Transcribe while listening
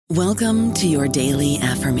Welcome to your daily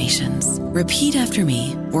affirmations. Repeat after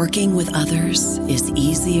me. Working with others is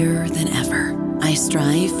easier than ever. I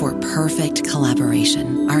strive for perfect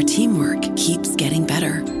collaboration. Our teamwork keeps getting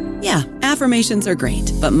better. Yeah, affirmations are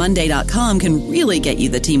great, but Monday.com can really get you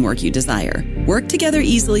the teamwork you desire. Work together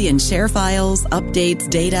easily and share files, updates,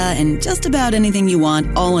 data, and just about anything you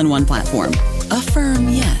want all in one platform. Affirm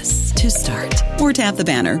yes to start, or tap the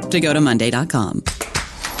banner to go to Monday.com.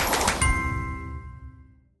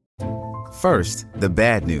 First, the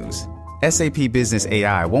bad news. SAP Business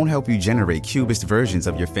AI won't help you generate cubist versions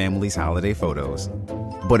of your family's holiday photos.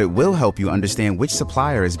 But it will help you understand which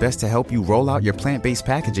supplier is best to help you roll out your plant-based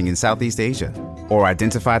packaging in Southeast Asia, or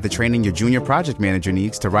identify the training your junior project manager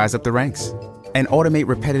needs to rise up the ranks, and automate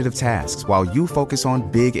repetitive tasks while you focus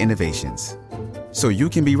on big innovations, so you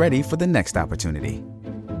can be ready for the next opportunity.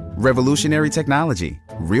 Revolutionary technology,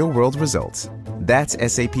 real-world results. That's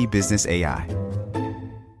SAP Business AI.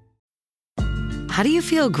 How do you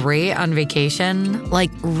feel great on vacation?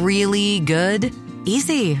 Like really good?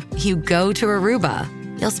 Easy. You go to Aruba.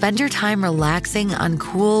 You'll spend your time relaxing on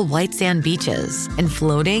cool white sand beaches and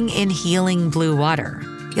floating in healing blue water.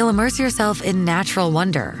 You'll immerse yourself in natural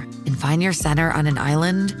wonder and find your center on an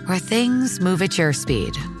island where things move at your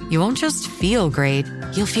speed. You won't just feel great,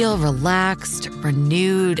 you'll feel relaxed,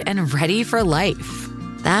 renewed, and ready for life.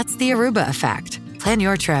 That's the Aruba effect. Plan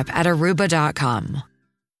your trip at Aruba.com.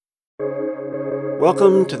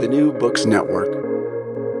 Welcome to the New Books Network.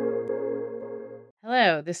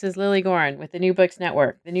 Hello, this is Lily Gorin with the New Books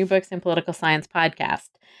Network, the New Books in Political Science podcast.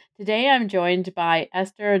 Today I'm joined by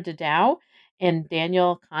Esther Dadau and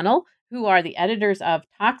Daniel Connell, who are the editors of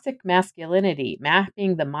Toxic Masculinity,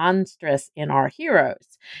 Mapping the Monstrous in Our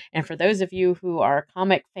Heroes. And for those of you who are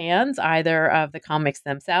comic fans, either of the comics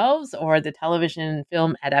themselves or the television and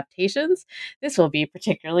film adaptations, this will be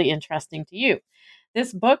particularly interesting to you.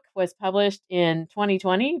 This book was published in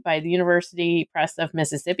 2020 by the University Press of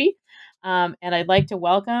Mississippi. And I'd like to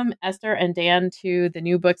welcome Esther and Dan to the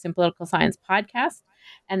New Books in Political Science podcast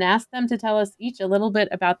and ask them to tell us each a little bit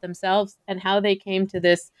about themselves and how they came to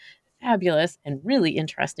this fabulous and really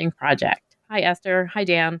interesting project. Hi, Esther. Hi,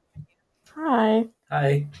 Dan. Hi.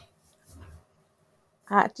 Hi.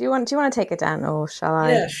 Do you want to take it, Dan, or shall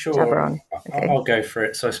I? Yeah, sure. Jabber on? Okay. I'll go for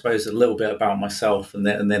it. So I suppose a little bit about myself and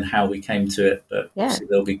then how we came to it, but obviously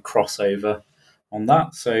there'll be crossover on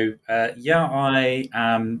that. So I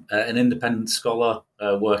am an independent scholar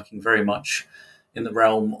working very much in the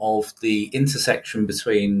realm of the intersection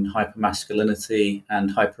between hypermasculinity and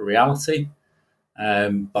hyperreality,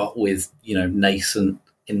 but with nascent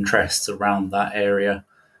interests around that area,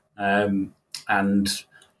 and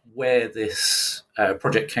where this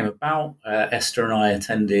project came about. Esther and I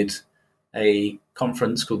attended a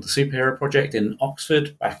conference called the Superhero Project in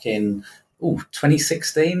Oxford back in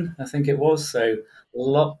 2016, I think it was. So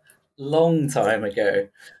long time ago.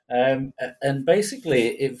 And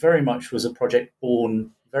basically, it very much was a project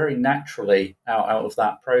born very naturally out of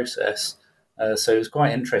that process. So it was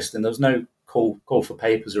quite interesting. There was no call for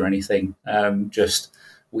papers or anything. Just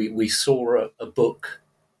we saw a book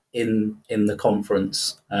in the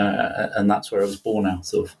conference, and that's where it was born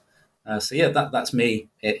out of. That's me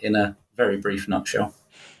in a very brief nutshell.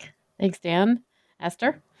 Thanks, Dan.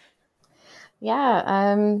 Esther?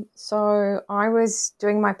 Yeah, so I was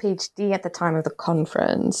doing my PhD at the time of the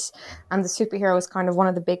conference, and the Superhero was kind of one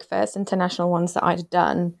of the big first international ones that I'd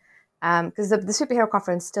done, because the Superhero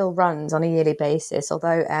Conference still runs on a yearly basis,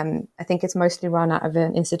 although I think it's mostly run out of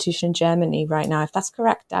an institution in Germany right now, if that's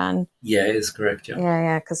correct, Dan. Yeah, it is correct, yeah.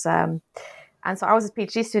 Yeah, because and so I was a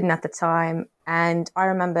PhD student at the time, and I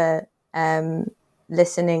remember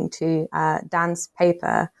listening to Dan's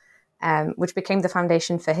paper, which became the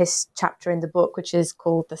foundation for his chapter in the book, which is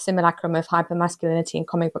called The Simulacrum of Hypermasculinity in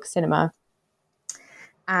Comic Book Cinema.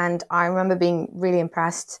 And I remember being really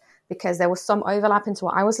impressed because there was some overlap into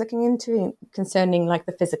what I was looking into concerning like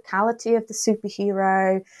the physicality of the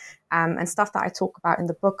superhero, and stuff that I talk about in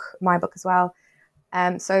the book, my book as well.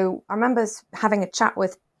 So I remember having a chat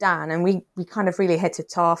with Dan, and we kind of really hit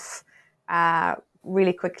it off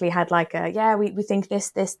really quickly, had like we think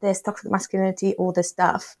this, toxic masculinity, all this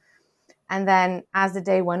stuff. And then as the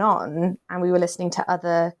day went on and we were listening to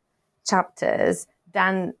other chapters,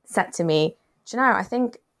 Dan said to me, do you know, I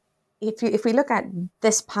think if we look at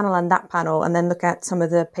this panel and that panel and then look at some of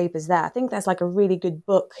the papers there, I think there's like a really good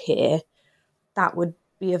book here that would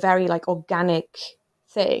be a very like organic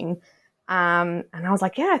thing. And I was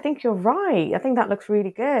like, yeah, I think you're right. I think that looks really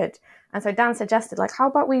good. And so Dan suggested, like, how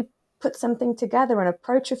about we put something together and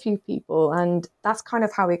approach a few people? And that's kind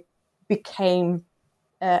of how it became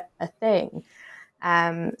a thing.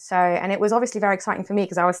 And it was obviously very exciting for me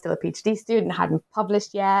because I was still a PhD student, hadn't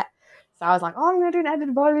published yet. So I was like, oh, I'm going to do an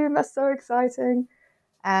edited volume. That's so exciting.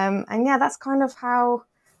 And yeah, that's kind of how,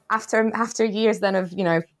 after years then of,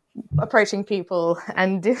 approaching people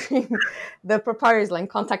and doing the proposal and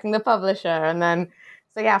contacting the publisher. And then,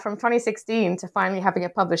 so yeah, from 2016 to finally having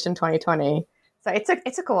it published in 2020. So it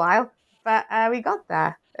took a while, but we got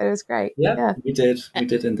there. It was great. Yeah, we did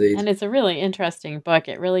indeed. And it's a really interesting book.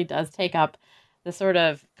 It really does take up the sort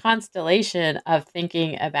of constellation of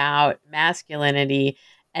thinking about masculinity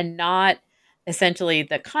and not essentially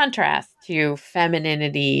the contrast to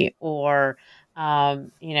femininity or,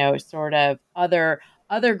 sort of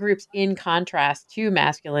other groups in contrast to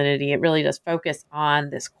masculinity. It really does focus on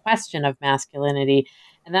this question of masculinity.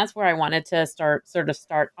 And that's where I wanted to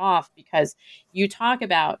start off, because you talk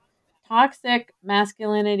about toxic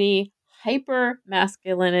masculinity, hyper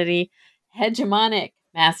masculinity, hegemonic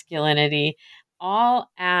masculinity, all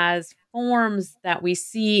as forms that we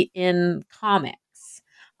see in comics,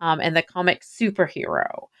 and the comic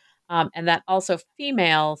superhero. And that also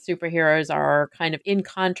female superheroes are kind of in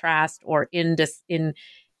contrast or in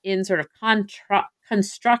sort of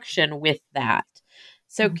construction with that.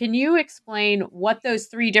 So can you explain what those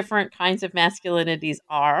three different kinds of masculinities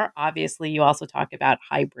are? Obviously, you also talk about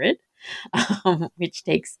hybrid, which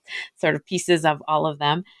takes sort of pieces of all of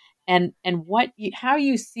them, and how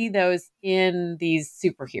you see those in these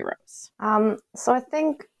superheroes. So I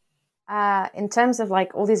think in terms of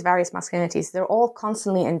like all these various masculinities, they're all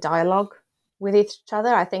constantly in dialogue with each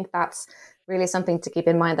other. I think that's really something to keep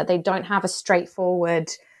in mind, that they don't have a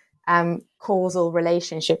straightforward causal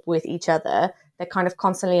relationship with each other. They're kind of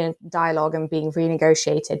constantly in dialogue and being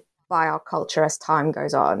renegotiated by our culture as time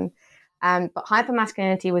goes on. But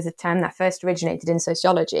hypermasculinity was a term that first originated in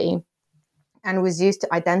sociology and was used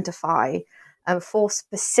to identify for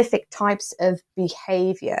specific types of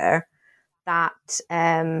behavior that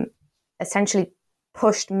essentially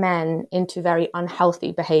pushed men into very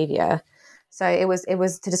unhealthy behavior. So it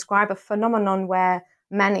was to describe a phenomenon where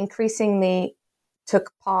men increasingly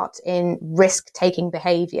took part in risk-taking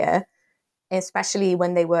behavior, especially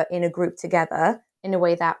when they were in a group together, in a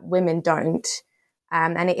way that women don't.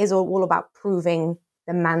 And it is all about proving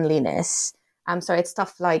the manliness. So it's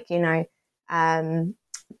stuff like,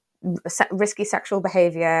 risky sexual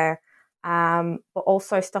behavior, but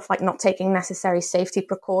also stuff like not taking necessary safety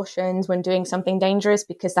precautions when doing something dangerous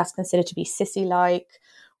because that's considered to be sissy-like,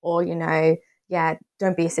 or,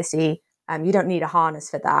 don't be a sissy. You don't need a harness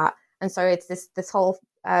for that. And so it's this whole,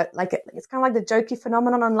 it's kind of like the jokey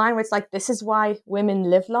phenomenon online where it's like, this is why women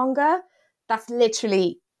live longer. That's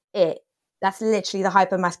literally it. That's literally the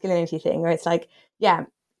hypermasculinity thing, where it's like, yeah,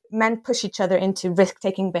 men push each other into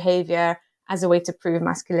risk-taking behavior as a way to prove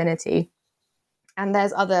masculinity. And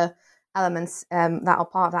there's other elements that are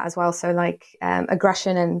part of that as well. So like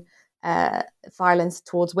aggression and violence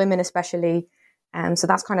towards women especially. So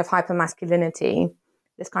that's kind of hypermasculinity,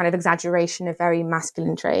 this kind of exaggeration of very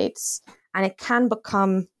masculine traits. And it can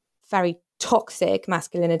become very toxic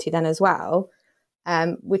masculinity then as well,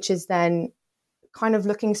 which is then kind of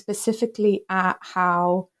looking specifically at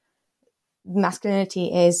how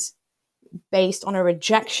masculinity is based on a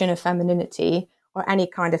rejection of femininity or any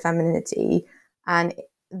kind of femininity. And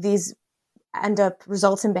these end up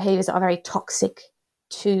resulting in behaviors that are very toxic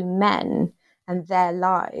to men and their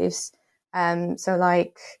lives. So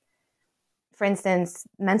like, for instance,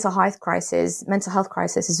 mental health crisis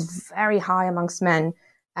is very high amongst men.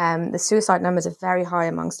 The suicide numbers are very high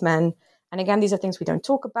amongst men. And again, these are things we don't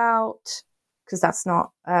talk about because that's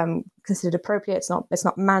not considered appropriate. It's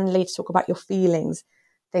not manly to talk about your feelings,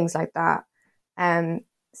 things like that.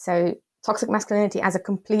 So toxic masculinity as a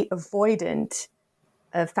complete avoidant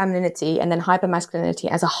of femininity, and then hypermasculinity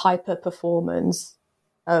as a hyper performance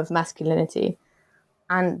of masculinity.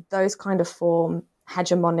 And those kind of form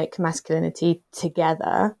hegemonic masculinity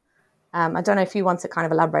together. I don't know if you want to kind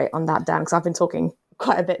of elaborate on that, Dan, because I've been talking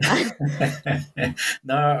quite a bit now.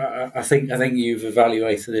 No, I think you've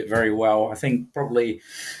evaluated it very well. I think probably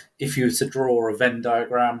if you were to draw a Venn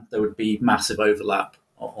diagram, there would be massive overlap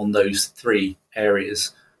on those three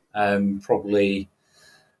areas. Probably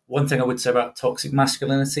one thing I would say about toxic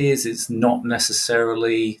masculinity is it's not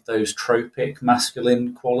necessarily those tropic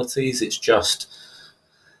masculine qualities. It's just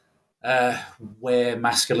where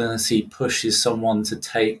masculinity pushes someone to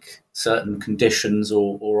take certain conditions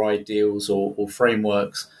or ideals or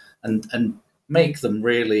frameworks and make them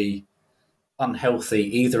really unhealthy,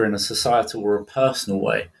 either in a societal or a personal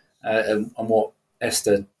way. And what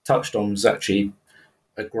Esther touched on was actually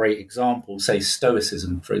a great example. Say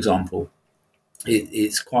Stoicism, for example.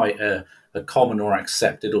 It's quite a a common or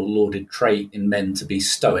accepted or lauded trait in men to be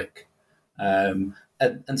stoic. And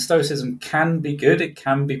stoicism can be good, it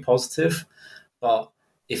can be positive, but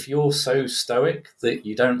if you're so stoic that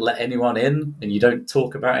you don't let anyone in and you don't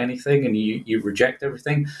talk about anything and you reject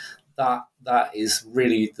everything, that is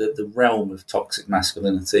really the realm of toxic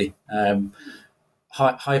masculinity.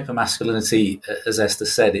 Hypermasculinity, as Esther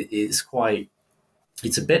said, it's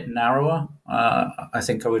a bit narrower, I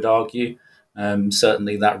think I would argue.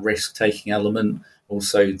 Certainly that risk-taking element,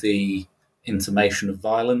 also the intimation of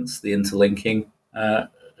violence, the interlinking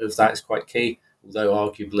of that is quite key, although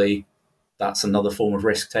arguably that's another form of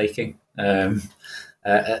risk-taking. And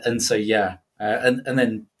so, yeah. And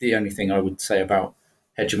then the only thing I would say about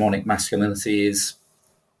hegemonic masculinity is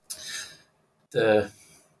the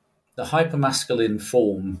hypermasculine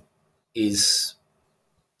form is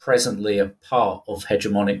presently a part of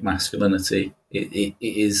hegemonic masculinity. It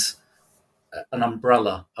is an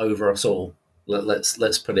umbrella over us all.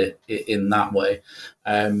 Let's put it in that way.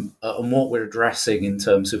 And what we're addressing in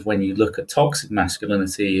terms of when you look at toxic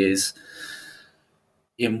masculinity is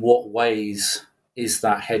in what ways is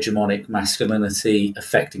that hegemonic masculinity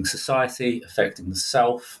affecting society, affecting the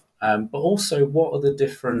self, but also what are the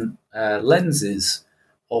different lenses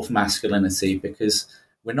of masculinity, because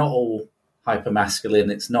we're not all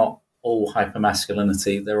hypermasculine. It's not all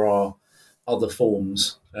hypermasculinity. There are other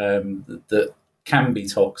forms that can be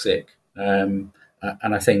toxic. And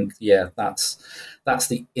I think, that's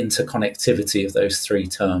the interconnectivity of those three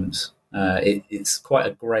terms. It's quite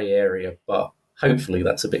a grey area, but hopefully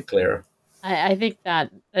that's a bit clearer. I think that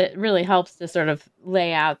it really helps to sort of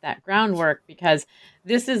lay out that groundwork, because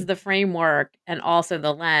this is the framework and also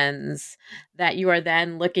the lens that you are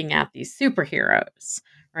then looking at these superheroes,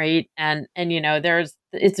 right? And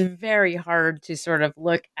it's very hard to sort of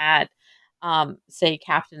look at, say,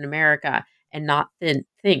 Captain America and not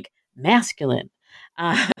think masculine.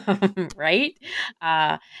 Right?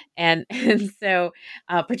 And so,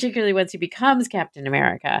 particularly once he becomes Captain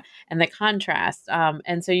America and the contrast.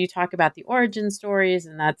 And so you talk about the origin stories,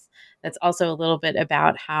 and that's also a little bit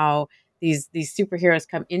about how these superheroes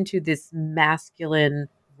come into this masculine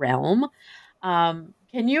realm. Can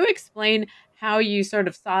you explain how you sort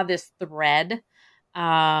of saw this thread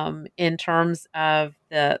in terms of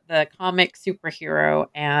the comic superhero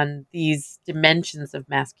and these dimensions of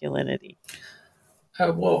masculinity?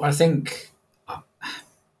 Well, I think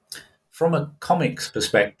from a comics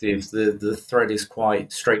perspective, the thread is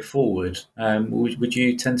quite straightforward. Would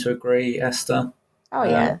you tend to agree, Esther? Oh,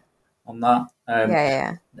 yeah. On that?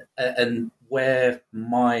 Yeah. And where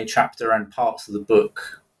my chapter and parts of the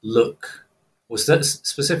book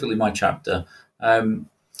specifically my chapter,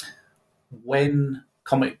 when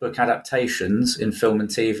comic book adaptations in film and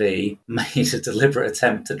TV made a deliberate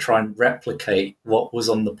attempt to try and replicate what was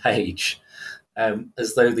on the page,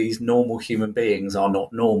 as though these normal human beings are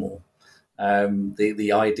not normal.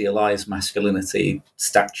 The idealized masculinity,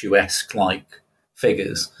 statuesque like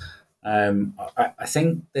figures. I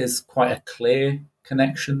think there's quite a clear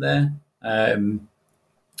connection there. And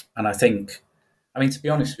I think, to be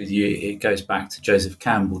honest with you, it goes back to Joseph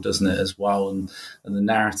Campbell, doesn't it, as well, and the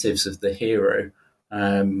narratives of the hero.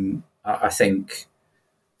 I think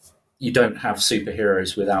you don't have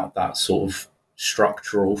superheroes without that sort of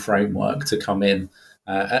structural framework to come in.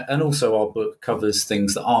 And also our book covers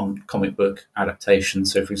things that aren't comic book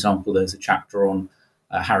adaptations. So, for example, there's a chapter on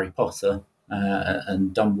Harry Potter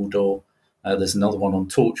and Dumbledore. There's another one on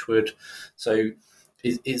Torchwood. So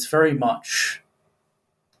it's very much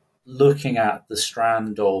looking at the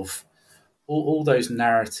strand of all those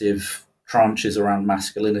narrative tranches around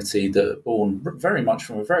masculinity that are born very much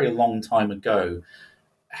from a very long time ago.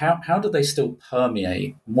 How do they still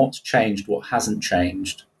permeate? What's changed? What hasn't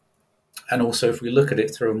changed? And also, if we look at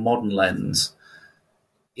it through a modern lens,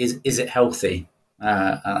 is it healthy?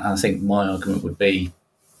 And I think my argument would be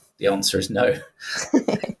the answer is no.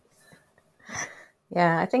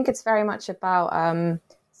 Yeah, I think it's very much about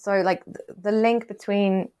the link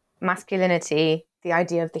between masculinity, the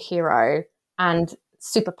idea of the hero, and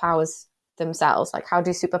superpowers themselves. Like, how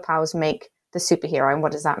do superpowers make the superhero, and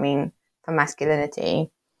what does that mean for masculinity?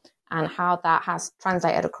 And how that has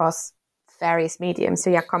translated across various mediums. So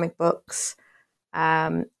yeah, comic books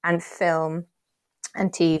and film and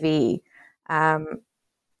TV, and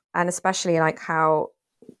especially like how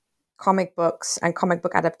comic books and comic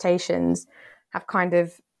book adaptations have kind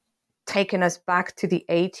of taken us back to the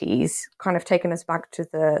 80s, kind of taken us back to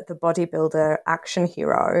the bodybuilder action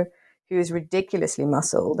hero who is ridiculously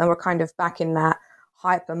muscled. And we're kind of back in that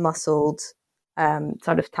hyper muscled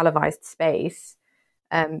sort of televised space,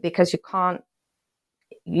 because you can't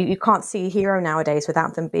you can't see a hero nowadays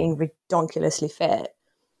without them being ridiculously fit.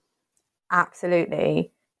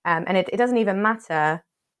 Absolutely. And it doesn't even matter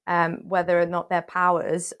whether or not their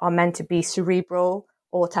powers are meant to be cerebral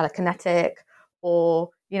or telekinetic or,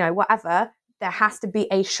 whatever. There has to be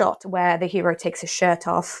a shot where the hero takes his shirt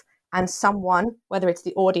off and someone, whether it's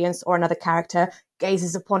the audience or another character,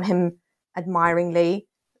 gazes upon him admiringly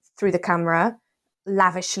through the camera,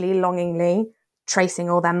 lavishly, longingly, tracing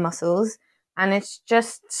all their muscles. And it's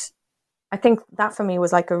just, I think that for me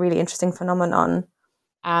was like a really interesting phenomenon,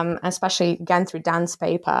 especially again through Dan's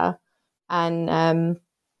paper and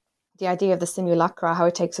the idea of the simulacra, how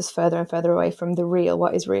it takes us further and further away from the real,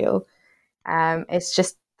 what is real. It's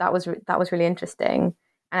just, that was really interesting.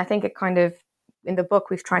 And I think it kind of, in the book,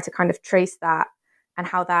 we've tried to kind of trace that and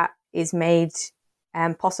how that is made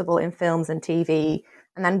possible in films and TV,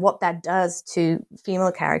 and then what that does to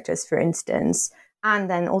female characters, for instance, and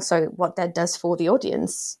then also what that does for the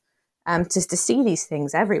audience, just to see these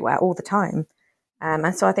things everywhere all the time.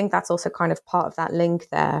 And so I think that's also kind of part of that link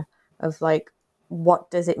there of like, what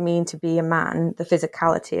does it mean to be a man, the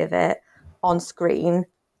physicality of it on screen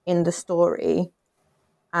in the story,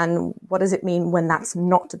 and what does it mean when that's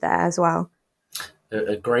not there as well?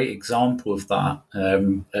 A great example of that,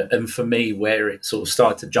 and for me, where it sort of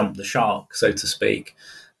started to jump the shark, so to speak,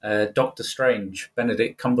 Doctor Strange,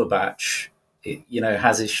 Benedict Cumberbatch,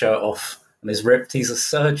 has his shirt off and is ripped. He's a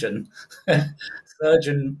surgeon,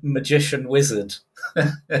 surgeon, magician, wizard.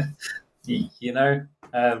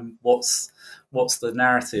 What's the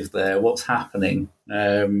narrative there? What's happening?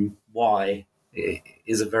 Why? It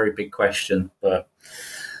is a very big question, but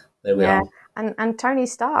there we are. And Tony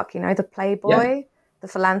Stark, the playboy, the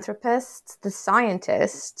philanthropist, the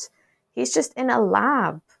scientist, he's just in a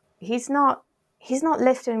lab. He's not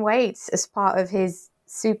lifting weights as part of his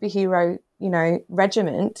superhero,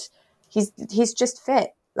 regiment. He's just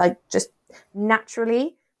fit, like just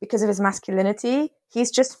naturally because of his masculinity. He's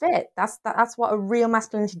just fit. That's what a real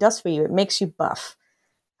masculinity does for you. It makes you buff.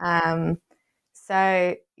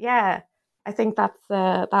 So yeah, I think that's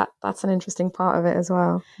an interesting part of it as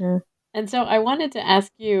well. Yeah. And so I wanted to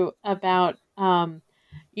ask you about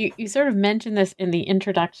you sort of mentioned this in the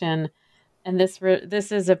introduction, and this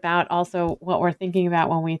is about also what we're thinking about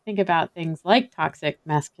when we think about things like toxic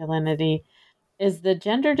masculinity. Is the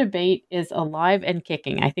gender debate is alive and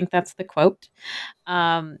kicking. I think that's the quote,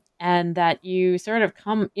 and that you sort of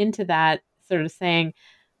come into that sort of saying,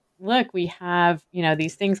 look, we have,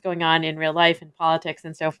 these things going on in real life and politics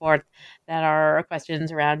and so forth that are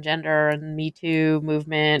questions around gender and Me Too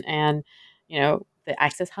movement and, the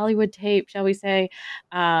Access Hollywood tape, shall we say,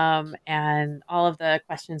 and all of the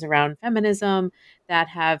questions around feminism that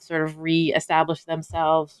have sort of reestablished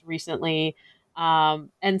themselves recently.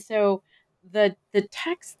 And so the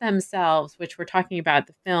texts themselves, which we're talking about,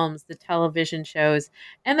 the films, the television shows,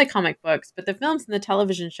 and the comic books, but the films and the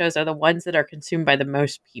television shows are the ones that are consumed by the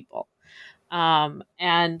most people.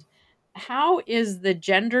 And how is the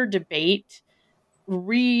gender debate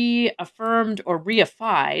reaffirmed or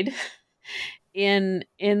reified in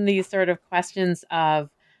these sort of questions of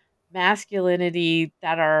masculinity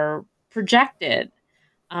that are projected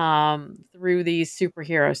through these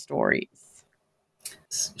superhero stories?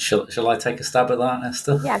 Shall I take a stab at that,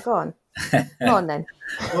 Esther? Yeah, go on. Go on then.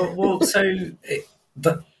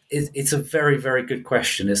 It's a very, very good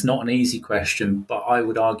question. It's not an easy question, but I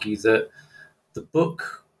would argue that the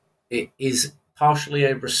book, it is partially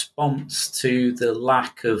a response to the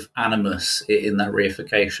lack of animus in that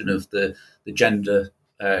reification of the gender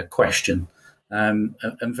question. And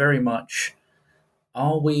very much,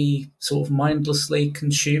 are we sort of mindlessly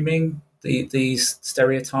consuming these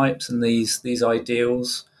stereotypes and these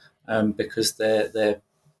ideals because they're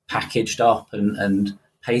packaged up and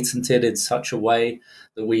patented in such a way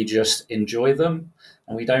that we just enjoy them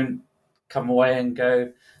and we don't come away and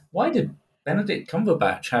go, why did Benedict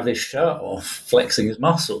Cumberbatch have his shirt off flexing his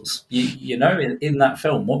muscles? In that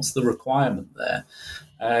film, what's the requirement there?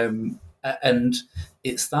 And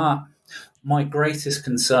it's that my greatest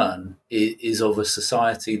concern is of a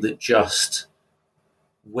society that just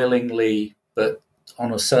willingly, but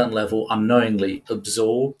on a certain level, unknowingly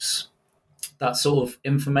absorbs that sort of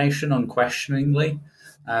information unquestioningly.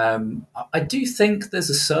 I do think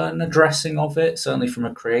there's a certain addressing of it, certainly from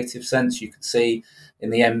a creative sense. You can see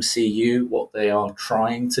in the MCU what they are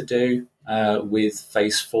trying to do with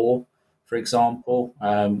Phase 4, for example,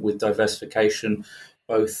 with diversification,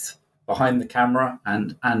 both behind the camera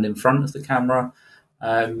and in front of the camera.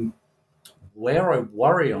 Where I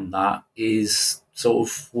worry on that is sort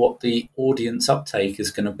of what the audience uptake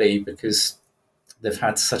is going to be, because they've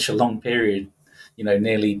had such a long period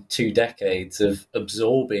nearly 2 decades of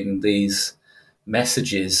absorbing these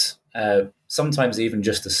messages, sometimes even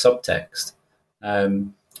just a subtext.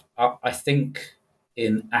 I think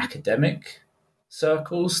in academic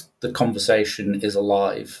circles, the conversation is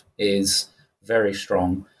alive, is very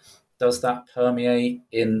strong. Does that permeate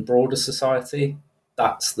in broader society?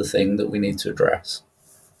 That's the thing that we need to address.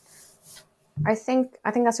 I think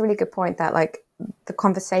that's a really good point, that like the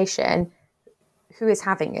conversation, who is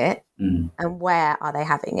having it and where are they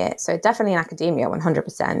having it? So definitely in academia,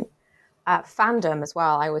 100%. Fandom as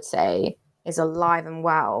well, I would say, is alive and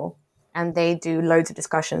well, and they do loads of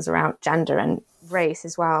discussions around gender and race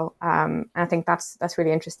as well. And I think that's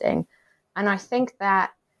really interesting. And I think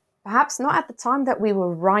that perhaps not at the time that we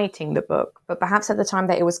were writing the book, but perhaps at the time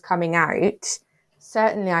that it was coming out,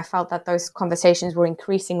 certainly I felt that those conversations were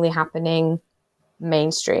increasingly happening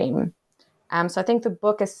mainstream. So I think the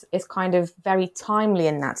book is kind of very timely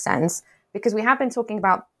in that sense, because we have been talking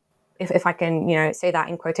about, if I can, say that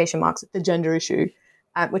in quotation marks, the gender issue,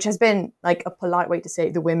 which has been like a polite way to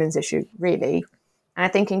say the women's issue, really. And I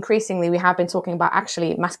think increasingly we have been talking about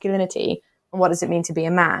actually masculinity and what does it mean to be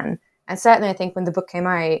a man. And certainly I think when the book came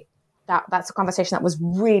out, that's a conversation that was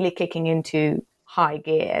really kicking into high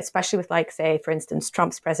gear, especially with, like, say, for instance,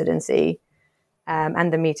 Trump's presidency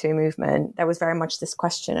and the Me Too movement. There was very much this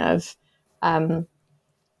question of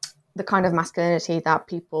the kind of masculinity that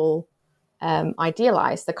people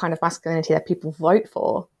idealize, the kind of masculinity that people vote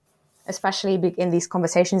for, especially in these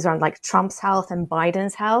conversations around like Trump's health and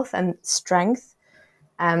Biden's health and strength.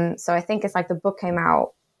 So I think it's like the book came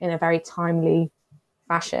out in a very timely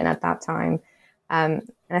fashion at that time. And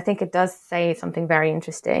I think it does say something very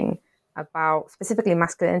interesting about specifically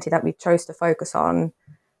masculinity that we chose to focus on,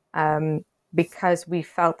 because we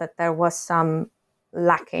felt that there was some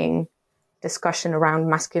lacking discussion around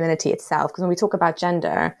masculinity itself. Because when we talk about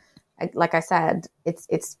gender, like I said,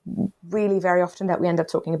 it's really very often that we end up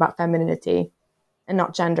talking about femininity and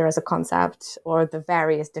not gender as a concept or the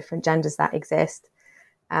various different genders that exist.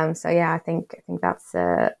 So yeah, I think that's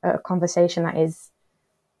a conversation that is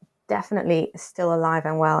definitely still alive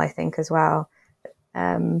and well, I think, as well,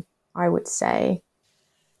 I would say.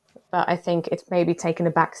 But I think it's maybe taken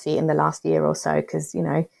a backseat in the last year or so because,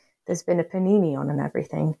 there's been a panini on and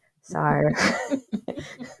everything. So...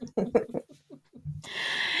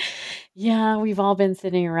 Yeah, we've all been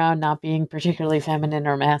sitting around not being particularly feminine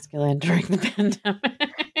or masculine during the pandemic.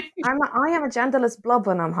 I am a genderless blob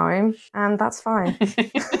when I'm home, and that's fine. It's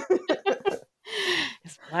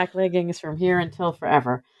black leggings from here until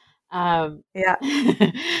forever. Yeah.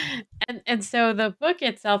 And so the book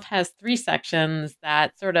itself has 3 sections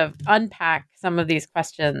that sort of unpack some of these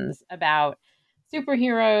questions about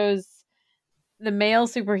superheroes, the male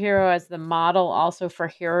superhero as the model also for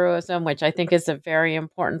heroism, which I think is a very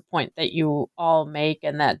important point that you all make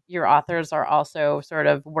and that your authors are also sort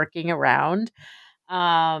of working around.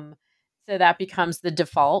 So that becomes the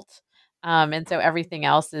default. And so everything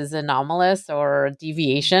else is anomalous or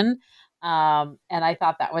deviation. And I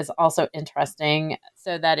thought that was also interesting,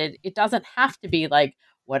 so that it doesn't have to be like,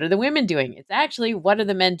 what are the women doing? It's actually, what are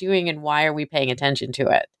the men doing and why are we paying attention to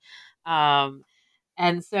it?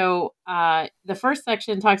 And so the first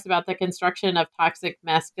section talks about the construction of toxic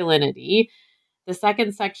masculinity. The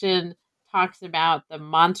second section talks about the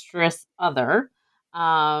monstrous other,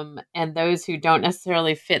 and those who don't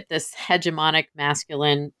necessarily fit this hegemonic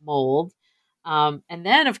masculine mold. And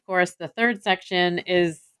then, of course, the third section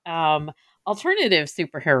is alternative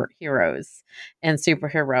superheroes and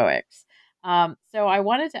superheroics. So I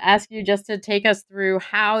wanted to ask you just to take us through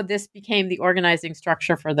how this became the organizing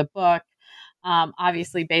structure for the book.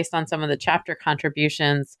 Obviously based on some of the chapter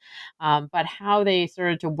contributions, but how they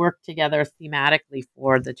started to work together thematically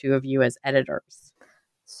for the two of you as editors.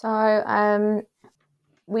 So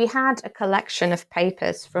we had a collection of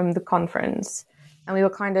papers from the conference, and we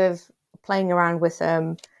were kind of playing around with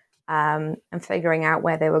them and figuring out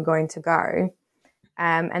where they were going to go.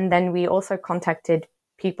 And then we also contacted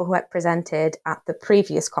people who had presented at the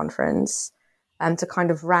previous conference to kind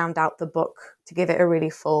of round out the book, to give it a really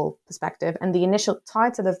full perspective. And the initial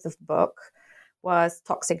title of the book was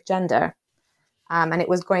Toxic Gender. And it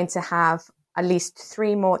was going to have at least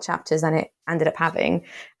 3 more chapters than it ended up having.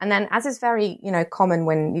 And then, as is very, common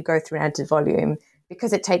when you go through an edited volume,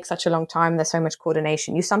 because it takes such a long time, there's so much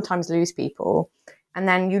coordination, you sometimes lose people. And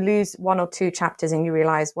then you lose 1 or 2 chapters and you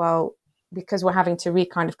realize, well, because we're having to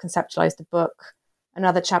kind of conceptualize the book,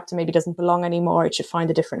 another chapter maybe doesn't belong anymore, it should find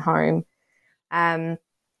a different home.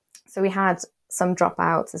 So we had some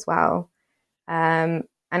dropouts as well. And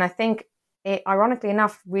I think it, ironically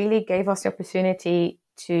enough, really gave us the opportunity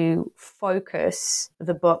to focus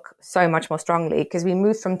the book so much more strongly, because we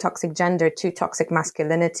moved from toxic gender to toxic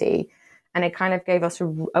masculinity, and it kind of gave us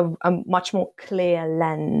a much more clear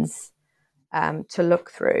lens to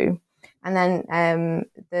look through. And then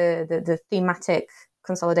the thematic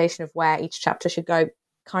consolidation of where each chapter should go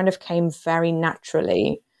kind of came very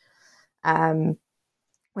naturally when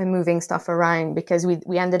moving stuff around, because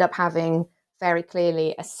we ended up having very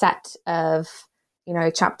clearly a set of, you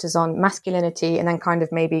know, chapters on masculinity, and then kind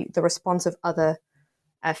of maybe the response of other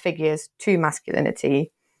figures to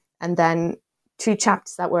masculinity, and then 2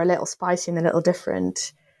 chapters that were a little spicy and a little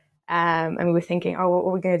different. And we were thinking, oh, what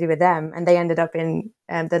are we going to do with them? And they ended up in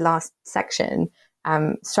the last section,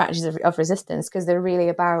 strategies of resistance, because they're really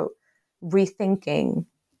about rethinking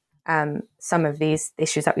some of these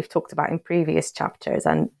issues that we've talked about in previous chapters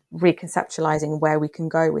and reconceptualizing where we can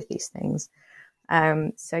go with these things.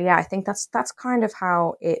 So yeah, I think that's kind of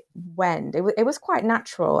how it went. It was quite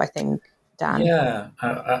natural, I think, Dan. Yeah,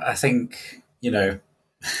 I think, you know,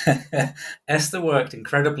 Esther worked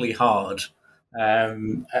incredibly hard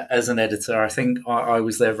as an editor. I think I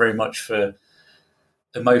was there very much for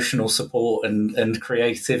emotional support and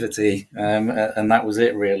creativity, and that was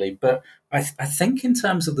it really. But I think in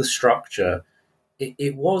terms of the structure,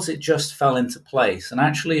 it just fell into place. And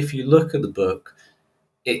actually, if you look at the book,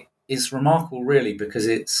 it's remarkable really, because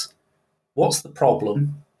it's what's the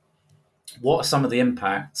problem, what are some of the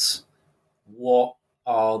impacts, what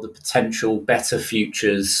are the potential better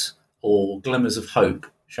futures or glimmers of hope,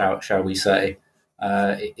 shall we say,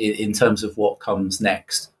 in terms of what comes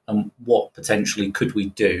next, and what potentially could we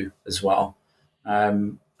do as well.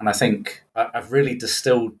 And I think I've really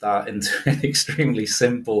distilled that into an extremely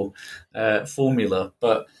simple formula,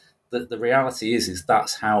 but the reality is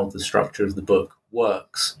that's how the structure of the book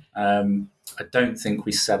works. I don't think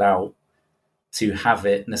we set out to have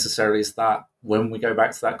it necessarily as that. When we go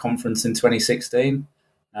back to that conference in 2016,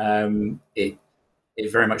 it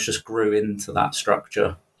very much just grew into that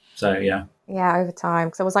structure. So yeah. Yeah, over time.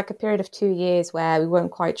 Because it was like a period of 2 years where we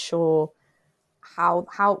weren't quite sure how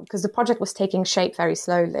because the project was taking shape very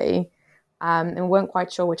slowly, and we weren't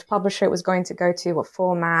quite sure which publisher it was going to go to, what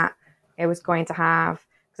format it was going to have.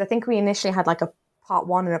 Because I think we initially had like a part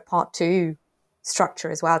 1 and a part 2 structure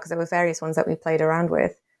as well, because there were various ones that we played around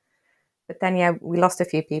with. But then, yeah, we lost a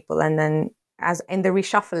few people, and then as in the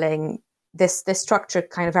reshuffling, this structure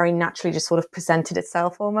kind of very naturally just sort of presented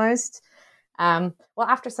itself almost. Well,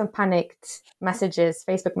 after some panicked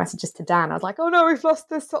Facebook messages to Dan, I was like, oh no, we've lost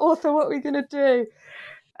this author, what are we going to do?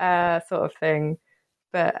 Sort of thing.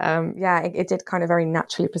 But yeah, it did kind of very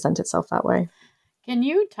naturally present itself that way. Can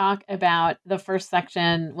you talk about the first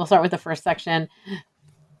section? We'll start with the first section.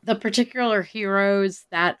 The particular heroes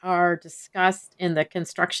that are discussed in the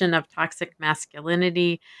construction of toxic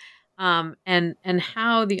masculinity, and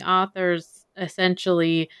how the authors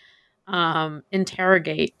essentially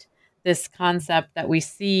interrogate this concept that we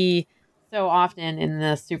see so often in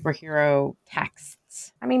the superhero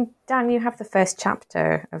texts. I mean, Dan, you have the first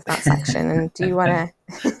chapter of that section, and do you want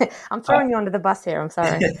to... I'm throwing you under the bus here, I'm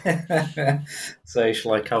sorry. So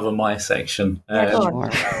shall I cover my section? Yeah, go on.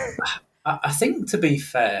 I think, to be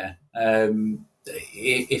fair,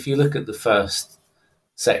 if you look at the first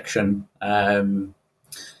section, when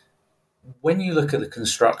you look at the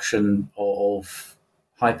construction of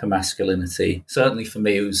hypermasculinity, certainly for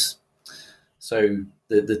me it was, so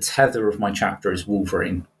the tether of my chapter is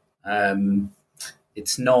Wolverine.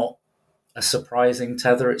 It's not a surprising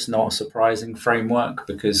tether, it's not a surprising framework,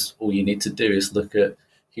 because all you need to do is look at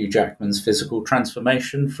Hugh Jackman's physical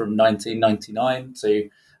transformation from 1999 to,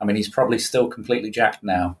 I mean, he's probably still completely jacked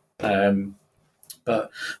now,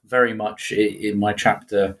 but very much in my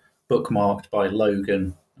chapter bookmarked by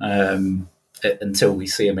Logan until we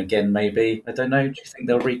see him again, maybe. I don't know, do you think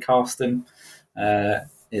they'll recast him?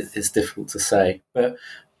 It's difficult to say. But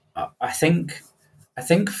I think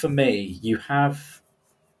for me, you have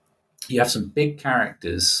some big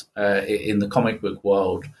characters in the comic book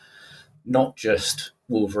world, not just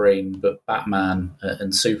Wolverine, but Batman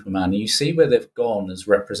and Superman. You see where they've gone as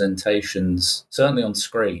representations, certainly on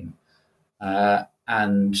screen,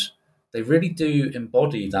 and they really do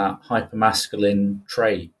embody that hypermasculine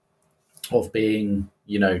trait of being,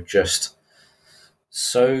 just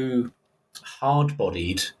so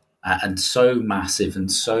hard-bodied and so massive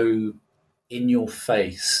and so in your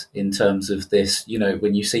face in terms of this,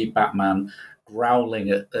 when you see Batman growling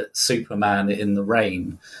at Superman in the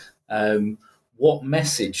rain, what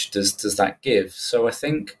message does that give? So I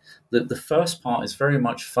think that the first part is very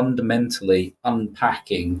much fundamentally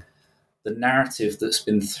unpacking the narrative that's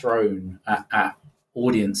been thrown at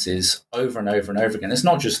audiences over and over and over again. It's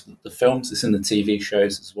not just the films, it's in the TV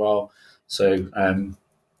shows as well. So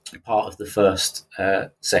part of the first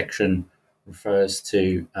section refers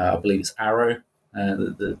to, I believe it's Arrow,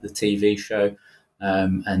 the TV show.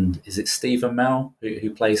 And is it Stephen Amell who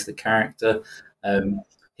plays the character?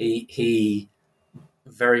 He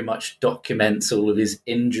very much documents all of his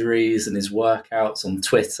injuries and his workouts on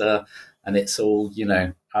Twitter, and it's all,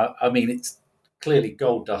 I mean, it's clearly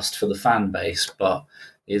gold dust for the fan base, but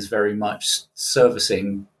is very much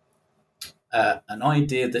servicing an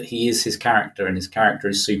idea that he is his character, and his character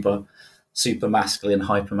is super masculine,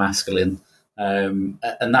 hyper masculine,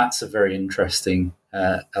 and that's a very interesting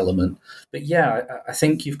element. But yeah, I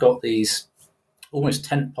think you've got these almost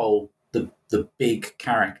tentpole, the big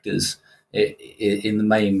characters in the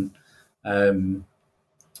main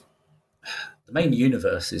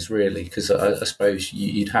universes, really, because I suppose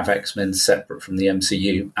you'd have X-Men separate from the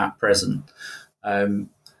MCU at present.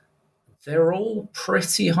 They're all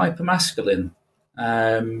pretty hypermasculine,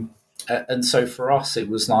 and so for us it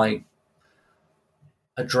was like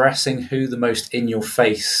addressing who the most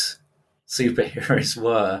in-your-face superheroes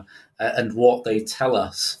were and what they tell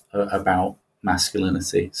us about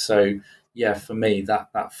masculinity. So yeah, for me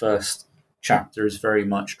that first chapter is very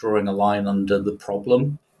much drawing a line under the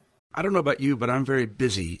problem. I don't know about you, but I'm very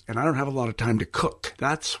busy and I don't have a lot of time to cook.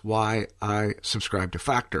 That's why I subscribe to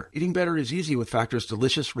Factor. Eating better is easy with Factor's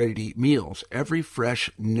delicious, ready-to-eat meals. Every fresh,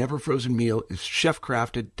 never frozen meal is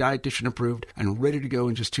chef-crafted, dietitian approved, and ready to go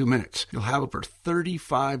in just 2 minutes. You'll have over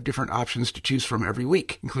 35 different options to choose from every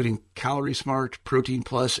week, including Calorie Smart, Protein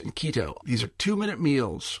Plus, and Keto. These are 2-minute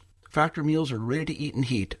meals. Factor meals are ready to eat and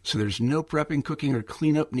heat, so there's no prepping, cooking, or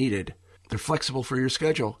cleanup needed. They're flexible for your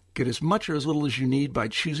schedule. Get as much or as little as you need by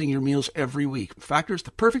choosing your meals every week. Factor's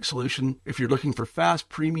the perfect solution if you're looking for fast,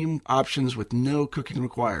 premium options with no cooking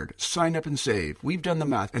required. Sign up and save. We've done the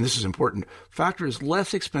math, and this is important. Factor is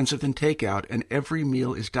less expensive than takeout, and every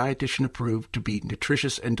meal is dietitian approved to be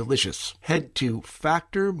nutritious and delicious. Head to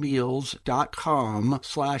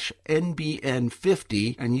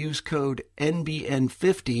factormeals.com/NBN50 and use code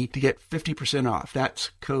NBN50 to get 50% off.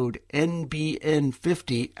 That's code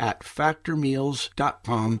NBN50 at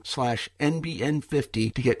factormeals.com/NBN50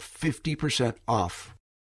 to get 50% off.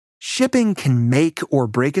 Shipping can make or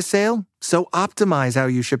break a sale, so optimize how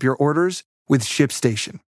you ship your orders with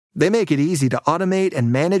ShipStation. They make it easy to automate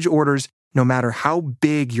and manage orders no matter how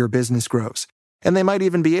big your business grows. And they might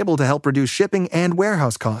even be able to help reduce shipping and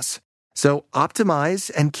warehouse costs. So optimize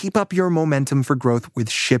and keep up your momentum for growth with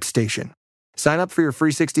ShipStation. Sign up for your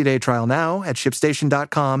free 60-day trial now at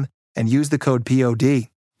ShipStation.com and use the code POD.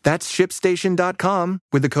 That's ShipStation.com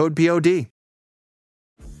with the code POD.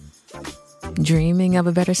 Dreaming of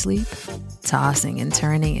a better sleep? Tossing and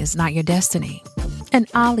turning is not your destiny. And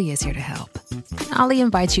Ollie is here to help. Ollie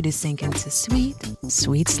invites you to sink into sweet,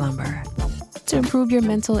 sweet slumber to improve your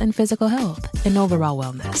mental and physical health and overall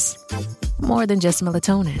wellness. More than just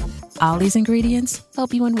melatonin, Ollie's ingredients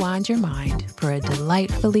help you unwind your mind for a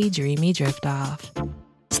delightfully dreamy drift off.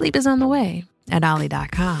 Sleep is on the way at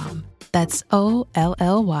Ollie.com. That's OLLY.com.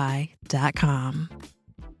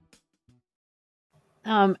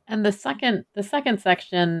 And the second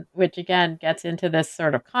section, which again gets into this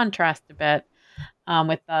sort of contrast a bit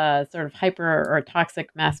with the sort of hyper or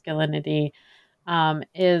toxic masculinity,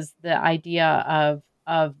 is the idea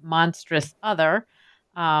of monstrous other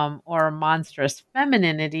or monstrous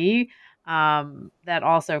femininity that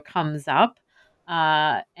also comes up,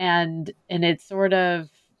 and it sort of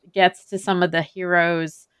gets to some of the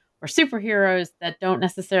heroes or superheroes that don't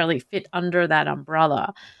necessarily fit under that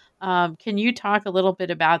umbrella. Can you talk a little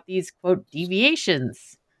bit about these, quote,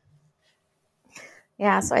 deviations?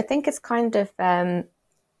 Yeah, so I think it's kind of Dan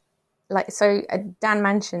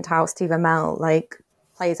mentioned how Steve Amell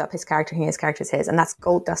plays up his character, his character is his, and that's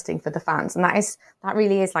gold dusting for the fans. And that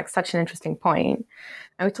really is such an interesting point.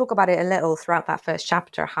 And we talk about it a little throughout that first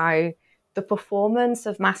chapter, how the performance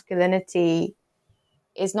of masculinity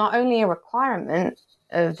is not only a requirement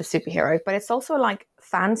of the superhero, but it's also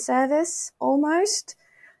fan service almost.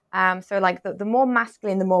 So the more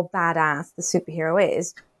masculine, the more badass the superhero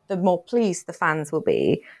is, the more pleased the fans will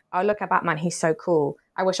be. I look at Batman, he's so cool.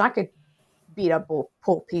 I wish I could beat up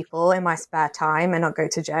poor people in my spare time and not go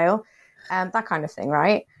to jail. That kind of thing,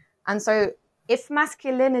 right? And so if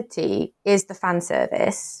masculinity is the fan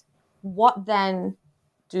service, what then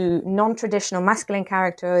do non-traditional masculine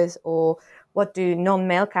characters or what do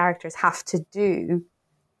non-male characters have to do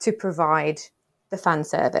to provide the fan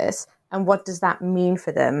service? And what does that mean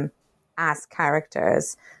for them as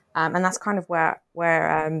characters? And that's kind of where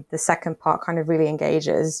the second part kind of really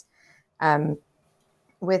engages.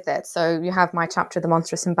 with it. So you have my chapter, The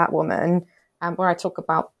Monstrous in Batwoman, where I talk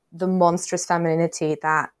about the monstrous femininity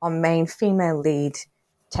that our main female lead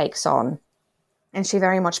takes on. And she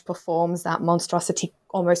very much performs that monstrosity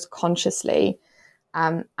almost consciously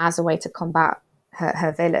as a way to combat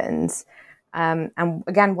her villains. And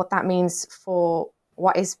again, what that means for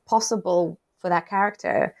what is possible for that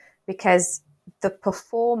character, because the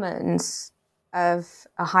performance of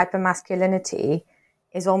a hypermasculinity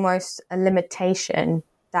is almost a limitation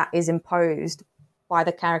that is imposed by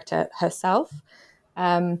the character herself.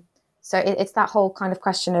 So it's that whole kind of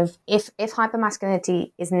question of if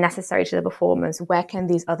hypermasculinity is necessary to the performance, where can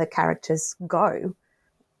these other characters go?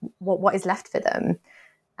 What is left for them?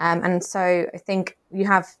 And so I think you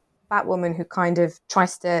have Batwoman, who kind of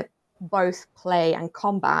tries to both play and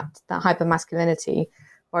combat that hypermasculinity,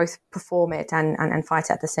 both perform it and fight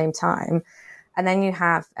it at the same time. And then you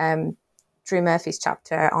have Drew Murphy's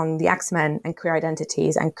chapter on the X-Men and queer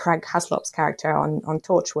identities, and Craig Haslop's character on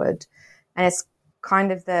Torchwood. And it's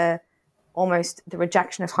kind of almost the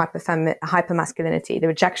rejection of hypermasculinity, the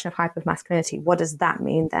rejection of hypermasculinity. What does that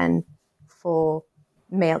mean then for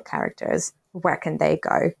male characters? Where can they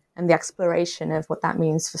go? And the exploration of what that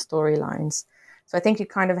means for storylines. So I think you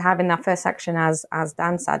kind of have in that first section, as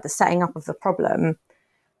Dan said, the setting up of the problem,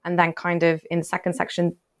 and then kind of in the second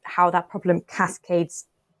section, how that problem cascades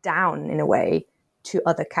down in a way to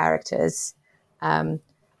other characters, and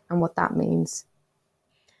what that means.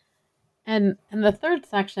 And the third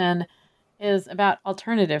section is about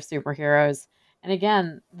alternative superheroes. And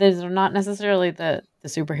again, these are not necessarily the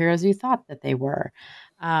superheroes you thought that they were.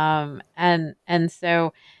 And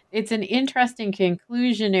so it's an interesting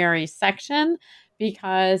conclusionary section,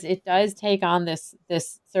 because it does take on this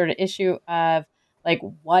sort of issue of like,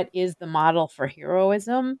 what is the model for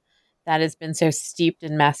heroism that has been so steeped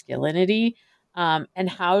in masculinity? And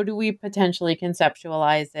how do we potentially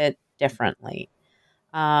conceptualize it differently?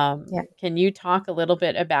 Can you talk a little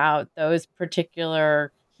bit about those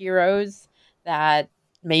particular heroes that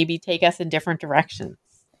maybe take us in different directions?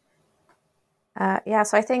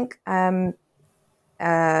 So I think, it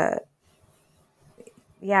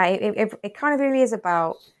kind of really is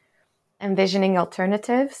about envisioning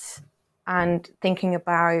alternatives and thinking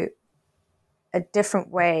about a different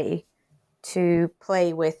way to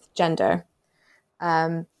play with gender.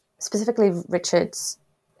 Specifically, Richard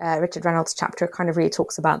Reynolds' chapter kind of really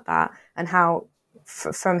talks about that, and how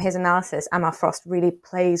from his analysis, Emma Frost really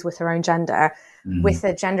plays with her own gender, with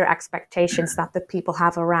the gender expectations that the people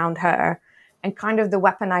have around her, and kind of the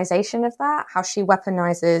weaponization of that, how she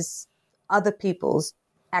weaponizes other people's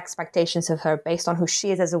expectations of her based on who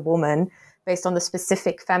she is as a woman, based on the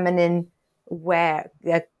specific feminine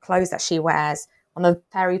clothes that she wears, on the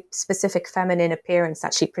very specific feminine appearance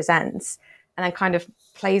that she presents, and then kind of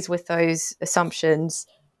plays with those assumptions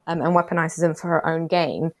and weaponizes them for her own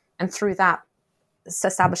gain. And through that,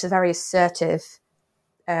 establishes a very assertive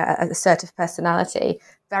personality,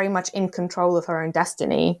 very much in control of her own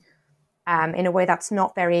destiny, in a way that's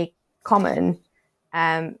not very common.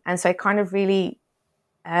 And so it kind of really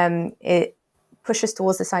it pushes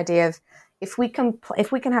towards this idea of if we can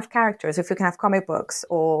have characters, if we can have comic books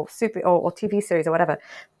or TV series or whatever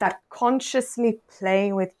that consciously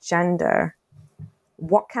play with gender,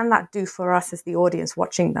 what can that do for us as the audience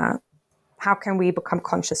watching that? How can we become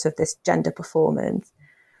conscious of this gender performance?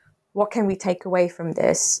 What can we take away from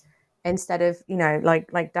this instead of,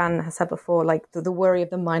 like Dan has said before, like the worry of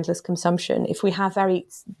the mindless consumption? If we have very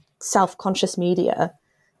self-conscious media,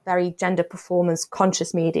 very gender performance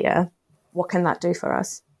conscious media, what can that do for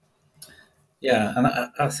us? Yeah, and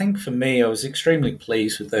I think for me, I was extremely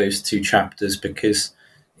pleased with those two chapters, because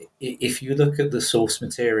if you look at the source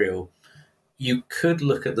material, you could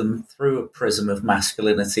look at them through a prism of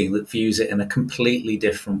masculinity that views it in a completely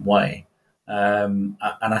different way. And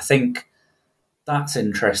I think that's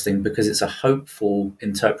interesting, because it's a hopeful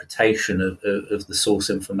interpretation of the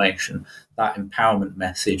source information, that empowerment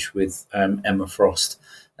message with Emma Frost,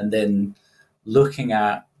 and then looking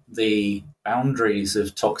at the boundaries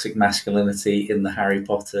of toxic masculinity in the Harry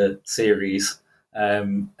Potter series,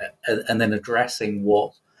 and then addressing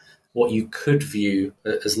what you could view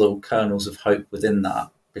as little kernels of hope within that,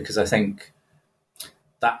 because I think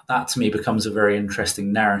that to me becomes a very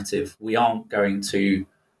interesting narrative. We aren't going to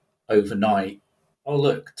overnight, oh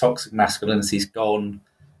look, toxic masculinity's gone,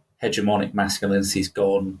 hegemonic masculinity's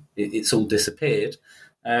gone, it's all disappeared.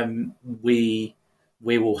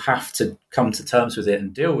 We will have to come to terms with it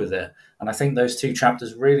and deal with it. And I think those two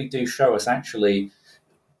chapters really do show us, actually,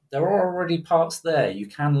 there are already parts there. You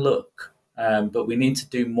can look, but we need to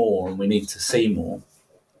do more, and we need to see more.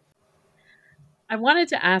 I wanted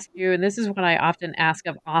to ask you, and this is what I often ask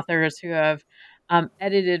of authors who have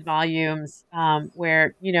edited volumes,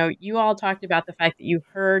 where, you all talked about the fact that you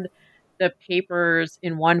heard the papers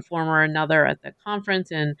in one form or another at the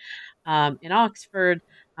conference in Oxford.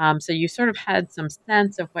 So you sort of had some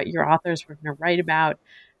sense of what your authors were going to write about.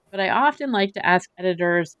 But I often like to ask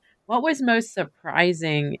editors, what was most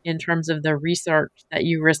surprising in terms of the research that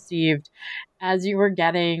you received as you were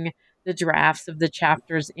getting the drafts of the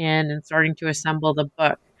chapters in and starting to assemble the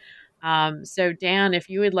book? So Dan, if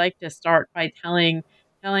you would like to start by telling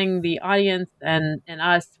the audience and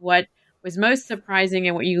us what was most surprising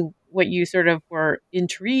and what you sort of were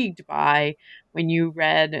intrigued by when you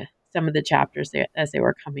read some of the chapters as they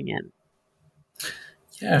were coming in.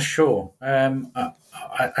 Yeah, sure.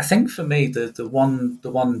 I think for me, the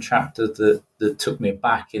one chapter that took me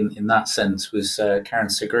back in that sense was Karen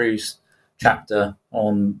Segru's chapter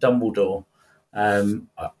on Dumbledore.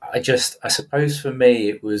 I suppose for me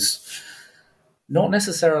it was not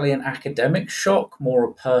necessarily an academic shock, more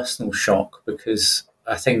a personal shock, because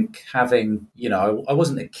I think having, I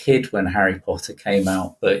wasn't a kid when Harry Potter came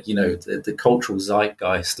out, but, the cultural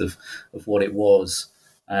zeitgeist of what it was,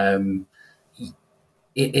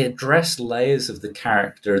 it addressed layers of the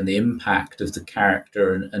character and the impact of the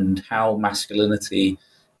character and how masculinity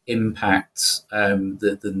impacts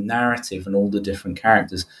the narrative and all the different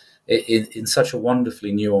characters in such a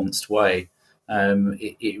wonderfully nuanced way.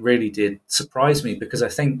 It really did surprise me, because I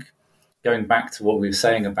think, going back to what we were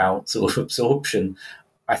saying about sort of absorption,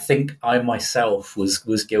 I think I myself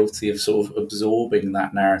was guilty of sort of absorbing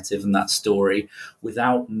that narrative and that story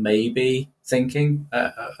without maybe thinking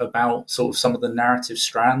about sort of some of the narrative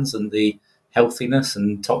strands and the healthiness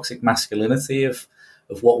and toxic masculinity of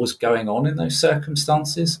what was going on in those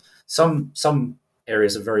circumstances. Some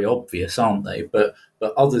areas are very obvious, aren't they? But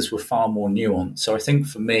others were far more nuanced. So I think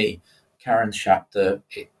for me, Karen's chapter,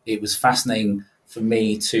 it was fascinating for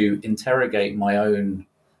me to interrogate my own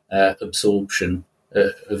absorption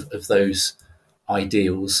of those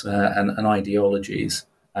ideals and ideologies.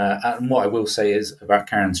 And what I will say is about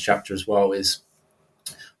Karen's chapter as well is,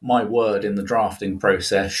 my word, in the drafting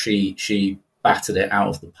process, she battered it out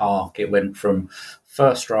of the park. It went from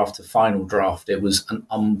first draft to final draft. It was an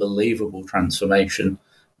unbelievable transformation.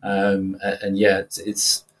 And yeah,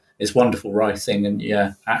 it's wonderful writing. And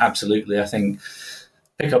yeah, absolutely. I think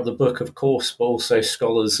pick up the book, of course, but also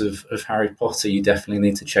scholars of Harry Potter, you definitely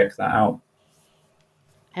need to check that out.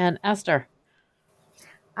 And Esther?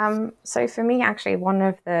 So for me, actually, one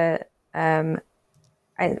of the,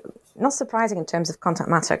 not surprising in terms of content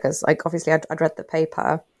matter, because obviously I'd read the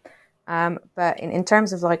paper, but in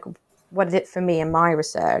terms of what it did for me in my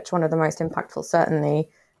research, one of the most impactful certainly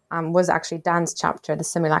was actually Dan's chapter, The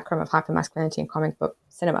Simulacrum of Hypermasculinity in Comic Book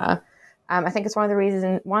Cinema. I think it's one of the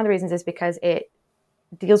reasons is because it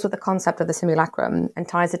deals with the concept of the simulacrum and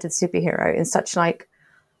ties it to the superhero in such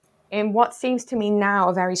in what seems to me now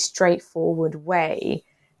a very straightforward way.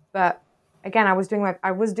 But again, I was doing my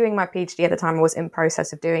PhD at the time. I was in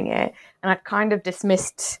process of doing it, and I kind of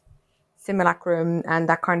dismissed simulacrum and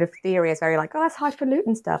that kind of theory as very that's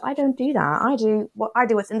highfalutin stuff. I don't do that. I do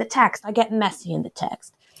what's in the text. I get messy in the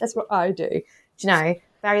text. That's what I do.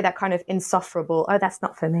 Very that kind of insufferable. Oh, that's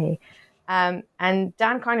not for me. And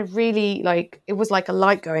Dan kind of really it was like a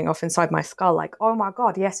light going off inside my skull. Oh my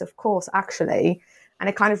God, yes, of course, actually. And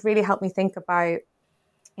it kind of really helped me think about,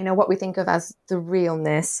 what we think of as the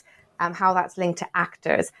realness, how that's linked to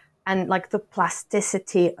actors, and the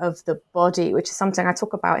plasticity of the body, which is something I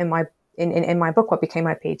talk about in my book, what became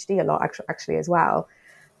my PhD, a lot actually as well.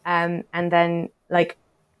 And then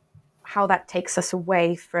how that takes us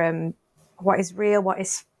away from what is real, what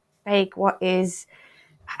is fake, what is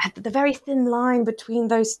the very thin line between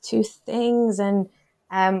those two things, and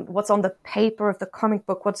what's on the paper of the comic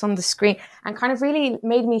book, what's on the screen, and kind of really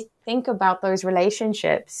made me think about those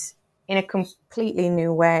relationships in a completely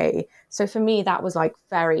new way. So for me, that was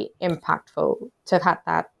very impactful to have had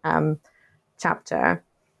that chapter.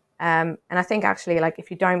 And I think actually,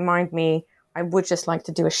 if you don't mind me, I would just like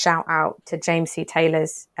to do a shout out to James C.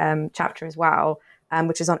 Taylor's chapter as well,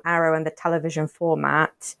 which is on Arrow and the television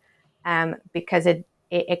format, because it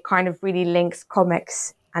kind of really links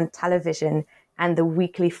comics and television and the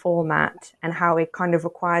weekly format, and how it kind of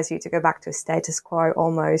requires you to go back to a status quo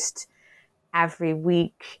almost every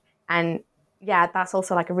week. And yeah, that's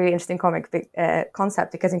also a really interesting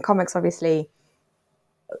concept, because in comics, obviously,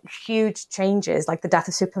 huge changes like the death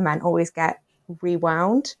of Superman always get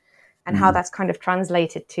rewound, and how that's kind of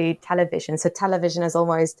translated to television. So television is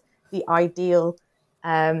almost the ideal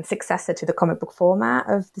successor to the comic book format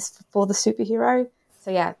of this for the superhero. So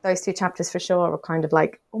yeah, those two chapters for sure were kind of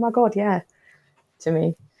oh my God, yeah. to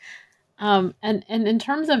me. And in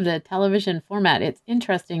terms of the television format, it's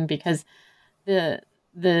interesting because both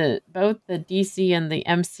the DC and the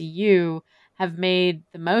MCU have made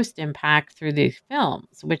the most impact through these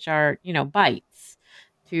films, which are, bites,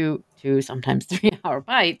 two sometimes 3-hour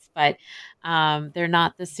bites, but they're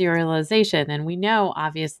not the serialization. And we know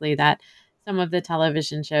obviously that some of the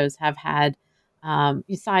television shows have had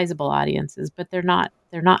sizable audiences, but they're not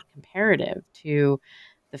comparative to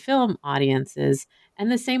the film audiences.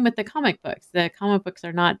 And the same with the comic books. The comic books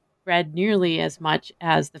are not read nearly as much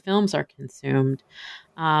as the films are consumed.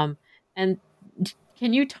 And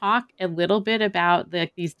can you talk a little bit about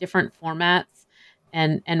these different formats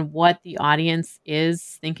and what the audience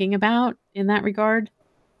is thinking about in that regard?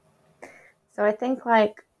 So I think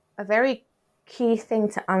like a very key thing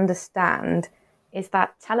to understand is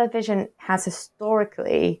that television has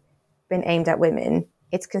historically been aimed at women.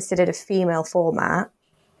 It's considered a female format,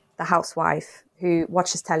 the housewife who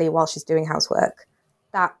watches telly while she's doing housework.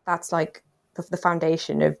 That's like the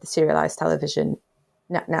foundation of the serialized television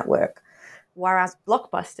network. Whereas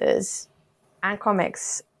blockbusters and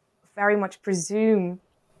comics very much presume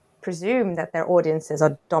that their audiences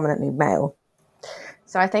are dominantly male.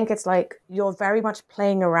 So I think it's like you're very much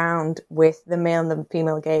playing around with the male and the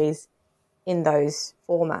female gaze in those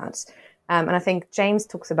formats. And I think James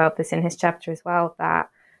talks about this in his chapter as well, that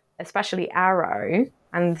especially Arrow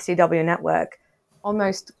and the CW network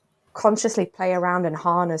almost consciously play around and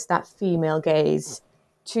harness that female gaze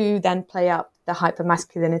to then play up the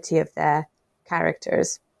hypermasculinity of their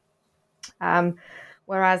characters.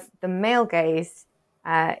 Whereas the male gaze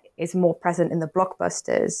is more present in the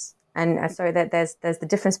blockbusters. And so that there's the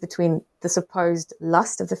difference between the supposed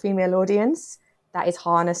lust of the female audience that is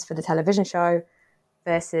harnessed for the television show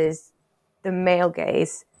versus the male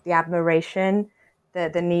gaze, the admiration,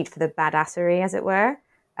 the need for the badassery, as it were,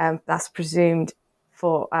 that's presumed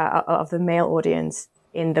for of the male audience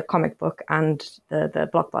in the comic book and the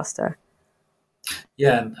blockbuster.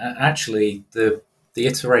 Yeah, and actually the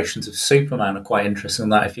iterations of Superman are quite interesting in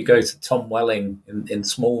that if you go to Tom Welling in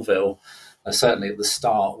Smallville, certainly at the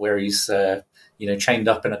start where he's chained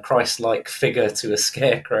up in a Christ-like figure to a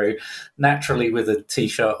scarecrow, naturally with a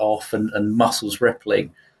t-shirt off and muscles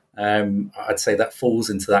rippling, I'd say that falls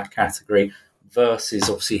into that category versus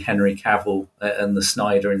obviously Henry Cavill and the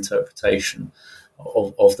Snyder interpretation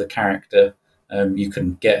of the character. You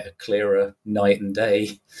can get a clearer night and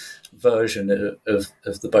day version of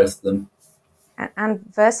the both of them. And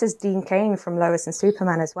versus Dean Cain from Lois and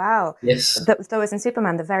Superman as well. Yes. Lois and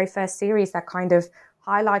Superman, the very first series that kind of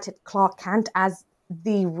highlighted Clark Kent as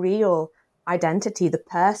the real identity, the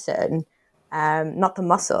person, not the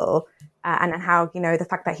muscle, and how, the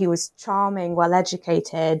fact that he was charming,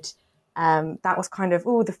 well-educated, that was kind of,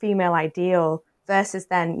 the female ideal versus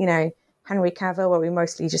then, Henry Cavill, where we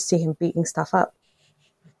mostly just see him beating stuff up.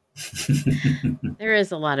 There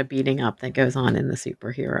is a lot of beating up that goes on in the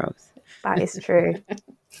superheroes. That is true.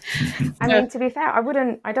 I mean, to be fair,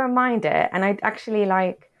 I don't mind it. And I actually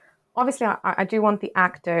obviously I do want the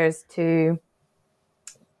actors to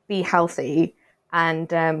be healthy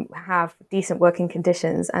and have decent working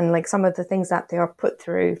conditions. And some of the things that they are put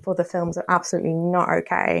through for the films are absolutely not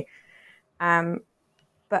okay.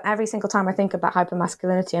 But every single time I think about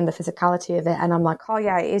hypermasculinity and the physicality of it, and I'm like, oh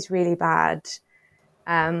yeah, it is really bad.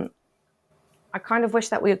 I kind of wish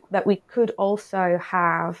that we could also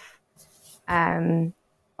have, from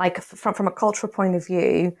a cultural point of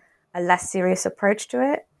view, a less serious approach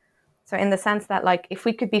to it. So in the sense that if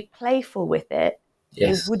we could be playful with it,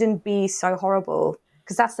 yes, it wouldn't be so horrible.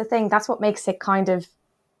 Because that's the thing, that's what makes it kind of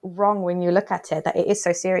wrong when you look at it, that it is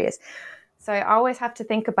so serious. So I always have to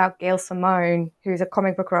think about Gail Simone, who's a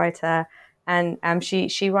comic book writer, and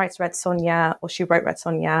she writes Red Sonja, or she wrote Red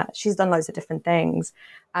Sonja. She's done loads of different things.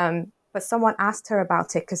 But someone asked her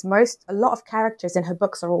about it because a lot of characters in her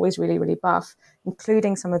books are always really, really buff,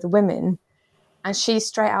 including some of the women. And she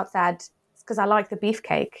straight out said, it's because I like the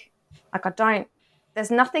beefcake.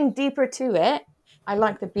 There's nothing deeper to it. I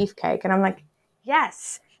like the beefcake. And I'm like,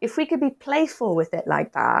 yes, if we could be playful with it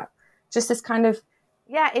like that, just this kind of,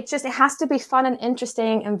 it has to be fun and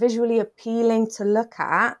interesting and visually appealing to look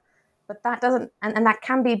at. But that doesn't, and that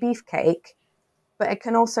can be beefcake, but it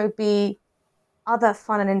can also be other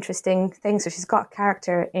fun and interesting things. So she's got a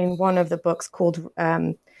character in one of the books called,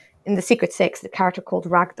 in The Secret Six, the character called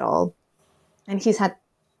Ragdoll. And he's had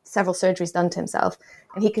several surgeries done to himself,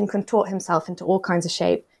 and he can contort himself into all kinds of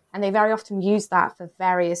shape. And they very often use that for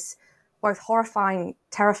various, both horrifying,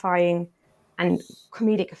 terrifying, and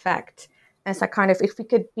comedic effect. And it's if we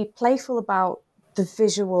could be playful about the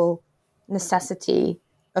visual necessity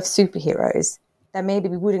of superheroes, then maybe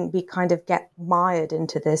we wouldn't be kind of get mired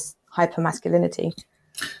into this hypermasculinity.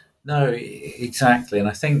 No, exactly. And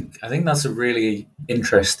I think that's a really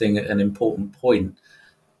interesting and important point.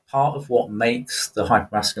 Part of what makes the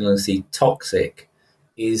hypermasculinity toxic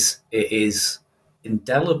is it is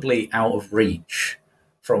indelibly out of reach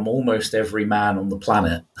from almost every man on the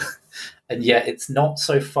planet. And yet it's not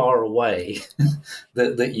so far away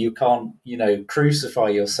that you can't, crucify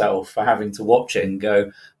yourself for having to watch it and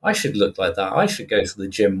go, I should look like that. I should go to the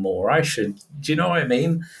gym more. Do you know what I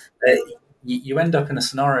mean? You end up in a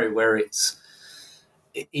scenario where it's,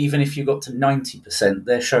 even if you got to 90%,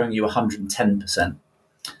 they're showing you 110%.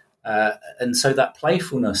 And so that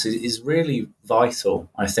playfulness is really vital,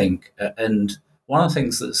 I think. And one of the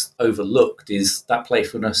things that's overlooked is that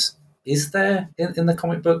playfulness is there in the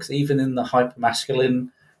comic books, even in the hypermasculine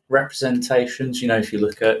representations. If you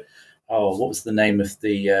look at, what was the name of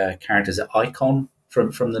the characters at Icon from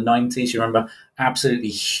the 90s? You remember? Absolutely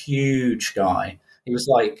huge guy. He was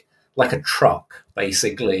like a truck,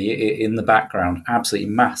 basically, in the background. Absolutely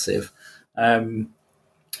massive. And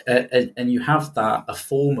you have a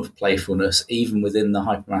form of playfulness even within the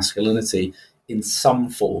hypermasculinity in some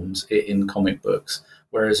forms in comic books.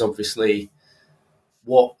 Whereas obviously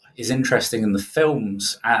what is interesting in the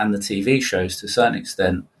films and the TV shows to a certain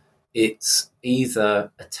extent, it's either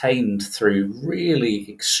attained through really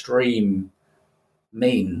extreme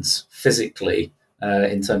means physically,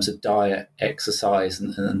 in terms of diet, exercise,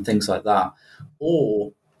 and things like that,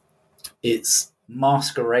 or it's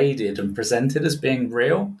masqueraded and presented as being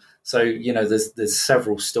real. So, there's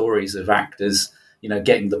several stories of actors,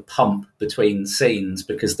 getting the pump between scenes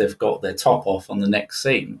because they've got their top off on the next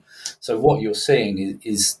scene. So what you're seeing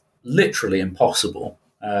is literally impossible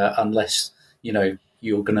unless,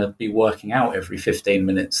 you're going to be working out every 15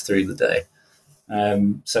 minutes through the day.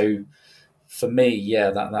 So for me,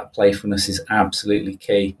 that playfulness is absolutely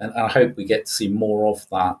key. And I hope we get to see more of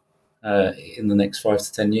that in the next 5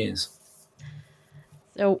 to 10 years.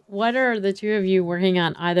 So what are the two of you working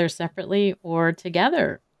on either separately or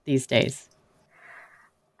together these days?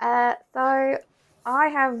 So I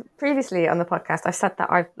have previously on the podcast, I said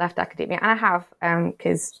that I've left academia, and I have,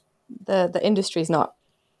 because the industry is not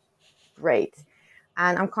great.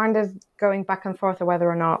 And I'm kind of going back and forth of whether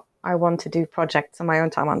or not I want to do projects on my own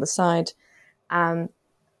time on the side. But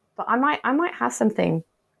I might have something.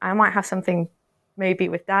 I might have something maybe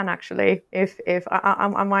with Dan, actually. If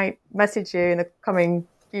I might message you in the coming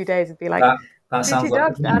few days and be like, that sounds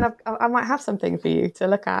like Dan, I might have something for you to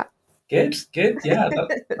look at. Good. Yeah,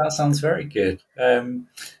 that sounds very good.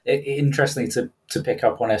 Interesting to pick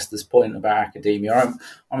up on Esther's point about academia.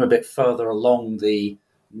 I'm a bit further along the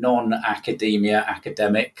non-academia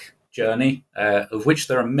academic journey, of which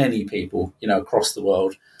there are many people, across the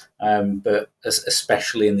world, but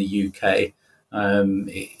especially in the UK.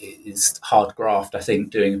 It's hard graft, I think,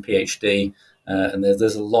 doing a PhD, and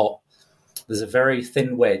there's a very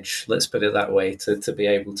thin wedge, let's put it that way, to be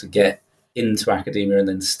able to get into academia and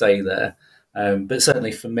then stay there. But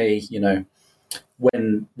certainly for me,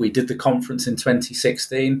 when we did the conference in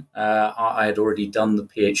 2016, I had already done the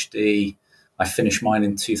PhD. I finished mine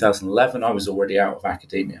in 2011. I was already out of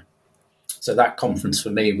academia. So that conference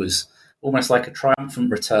for me was almost like a triumphant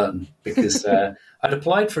return, because I'd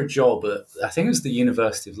applied for a job at, I think it was the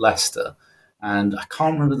University of Leicester, and I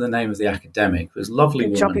can't remember the name of the academic. It was a lovely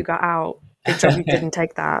woman. Good job you got out. Good job you didn't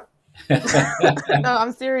take that. No,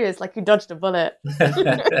 I'm serious. Like, you dodged a bullet.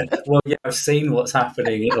 Well, yeah, I've seen what's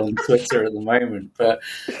happening on Twitter at the moment, but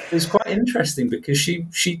it was quite interesting because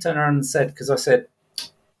she turned around and said, because I said,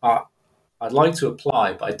 I'd like to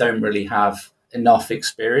apply, but I don't really have enough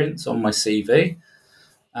experience on my CV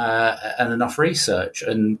and enough research.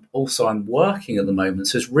 And also I'm working at the moment,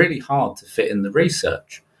 so it's really hard to fit in the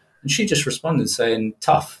research. And she just responded saying,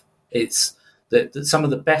 tough. It's that some of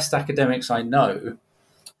the best academics I know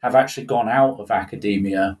have actually gone out of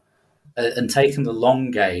academia and taken the long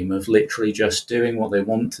game of literally just doing what they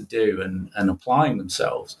want to do and applying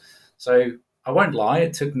themselves. So I won't lie,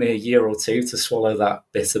 it took me a year or two to swallow that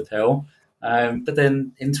bitter pill. But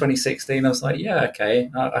then in 2016, I was like, yeah, okay,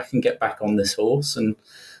 I can get back on this horse and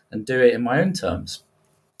do it in my own terms.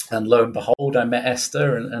 And lo and behold, I met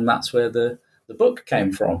Esther, and that's where the book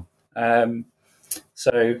came from.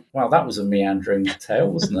 So, well, that was a meandering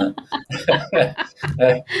tale, wasn't it?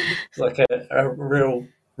 It's like a real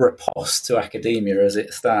riposte to academia as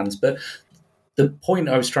it stands. But the point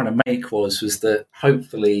I was trying to make was that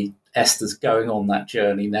hopefully Esther's going on that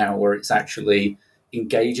journey now where it's actually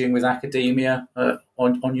engaging with academia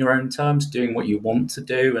on your own terms, doing what you want to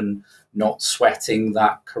do and not sweating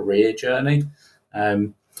that career journey.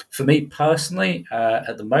 For me personally,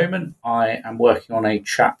 at the moment, I am working on a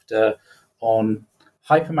chapter on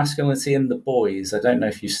hypermasculinity in the boys. I don't know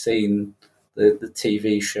if you've seen the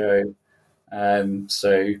TV show.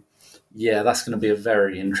 So, yeah, that's going to be a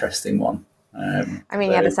very interesting one.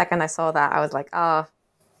 The second I saw that, I was like,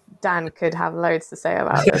 Dan could have loads to say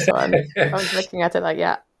about this one. I was looking at it like,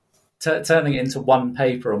 yeah. Turning it into one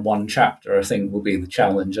paper and one chapter, I think, will be the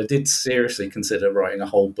challenge. I did seriously consider writing a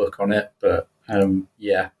whole book on it, but I don't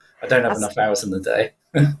have enough hours in the day.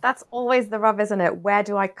 That's always the rub, isn't it? Where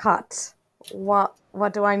do I cut? What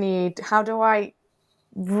do I need? How do I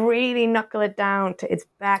really knuckle it down to its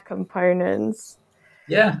bare components?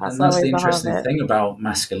 Yeah, and that's the interesting thing about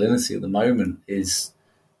masculinity at the moment is,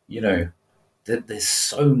 that there's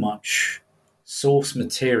so much source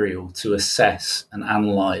material to assess and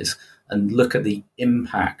analyze and look at the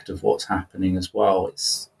impact of what's happening as well.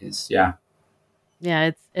 The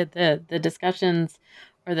discussions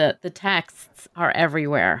or the texts are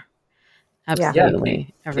everywhere.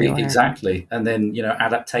 Absolutely, everywhere. Exactly. And then,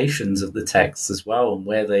 adaptations of the texts as well, and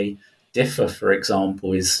where they differ, for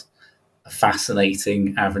example, is a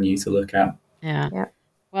fascinating avenue to look at. Yeah.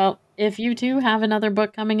 Well, if you two have another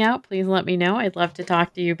book coming out, please let me know. I'd love to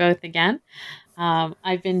talk to you both again.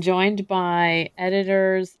 I've been joined by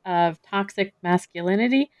editors of Toxic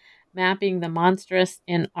Masculinity, Mapping the Monstrous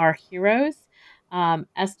in Our Heroes,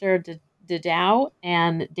 Esther Dadaw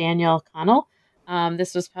and Daniel Connell.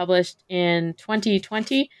 This was published in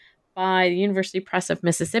 2020 by the University Press of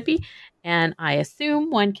Mississippi, and I assume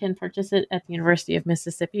one can purchase it at the University of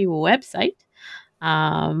Mississippi website.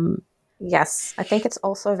 Yes, I think it's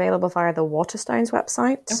also available via the Waterstones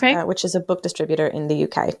website, which is a book distributor in the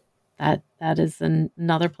UK. That is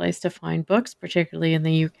another place to find books, particularly in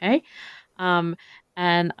the UK.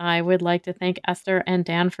 And I would like to thank Esther and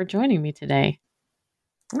Dan for joining me today.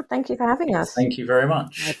 Well, thank you for having us. Thank you very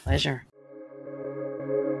much. My pleasure.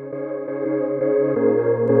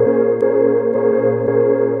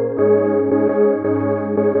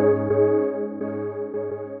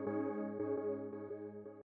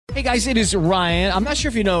 Hey guys, it is Ryan. I'm not sure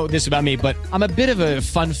if you know this about me, but I'm a bit of a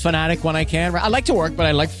fun fanatic when I can. I like to work, but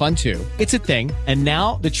I like fun too. It's a thing. And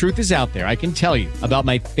now the truth is out there. I can tell you about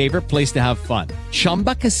my favorite place to have fun.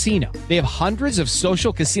 Chumba Casino. They have hundreds of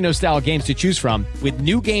social casino style games to choose from with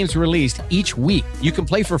new games released each week. You can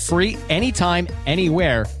play for free anytime,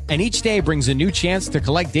 anywhere. And each day brings a new chance to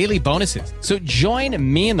collect daily bonuses. So join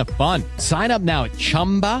me in the fun. Sign up now at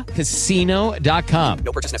ChumbaCasino.com.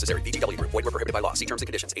 No purchase necessary. VGW Group. Void where prohibited by law. See terms and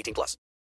conditions. 18+.